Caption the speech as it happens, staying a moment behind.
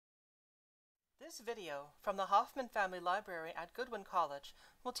This video from the Hoffman Family Library at Goodwin College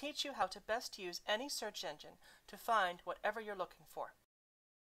will teach you how to best use any search engine to find whatever you're looking for.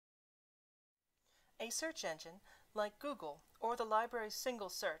 A search engine, like Google or the library's single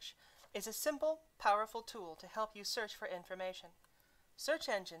search, is a simple, powerful tool to help you search for information. Search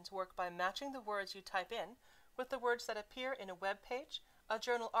engines work by matching the words you type in with the words that appear in a web page, a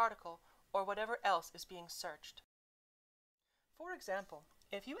journal article, or whatever else is being searched. For example,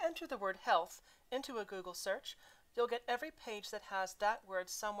 if you enter the word health into a Google search, you'll get every page that has that word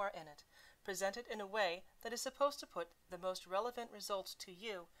somewhere in it, presented in a way that is supposed to put the most relevant results to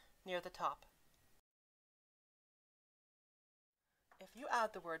you near the top. If you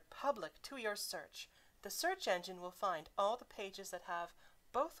add the word public to your search, the search engine will find all the pages that have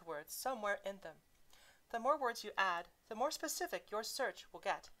both words somewhere in them. The more words you add, the more specific your search will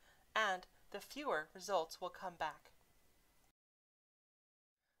get, and the fewer results will come back.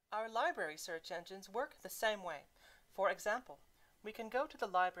 Our library search engines work the same way. For example, we can go to the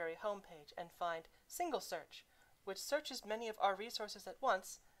library homepage and find Single Search, which searches many of our resources at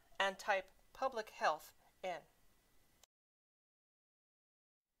once, and type Public Health in.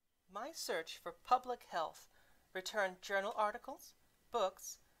 My search for Public Health returned journal articles,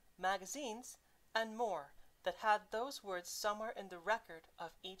 books, magazines, and more that had those words somewhere in the record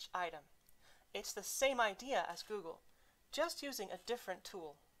of each item. It's the same idea as Google, just using a different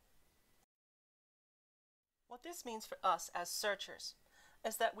tool. What this means for us as searchers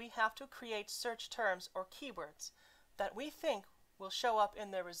is that we have to create search terms or keywords that we think will show up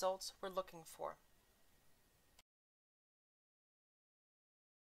in the results we're looking for.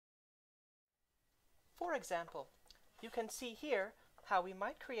 For example, you can see here how we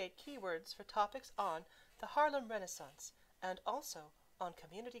might create keywords for topics on the Harlem Renaissance and also on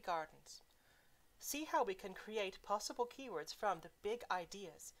community gardens. See how we can create possible keywords from the big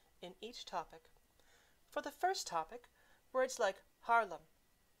ideas in each topic. For the first topic, words like Harlem,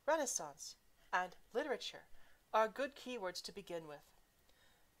 Renaissance, and literature are good keywords to begin with.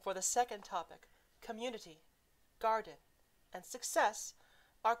 For the second topic, community, garden, and success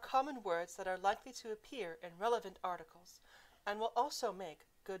are common words that are likely to appear in relevant articles and will also make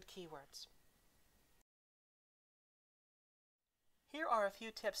good keywords. Here are a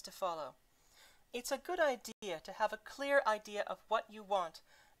few tips to follow. It's a good idea to have a clear idea of what you want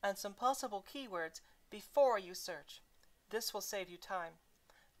and some possible keywords before you search. This will save you time.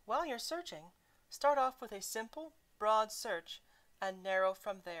 While you're searching, start off with a simple, broad search and narrow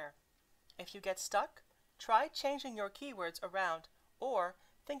from there. If you get stuck, try changing your keywords around or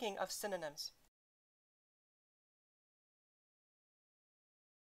thinking of synonyms.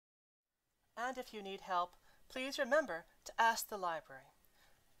 And if you need help, please remember to ask the library.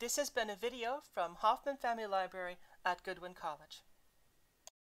 This has been a video from Hoffman Family Library at Goodwin College.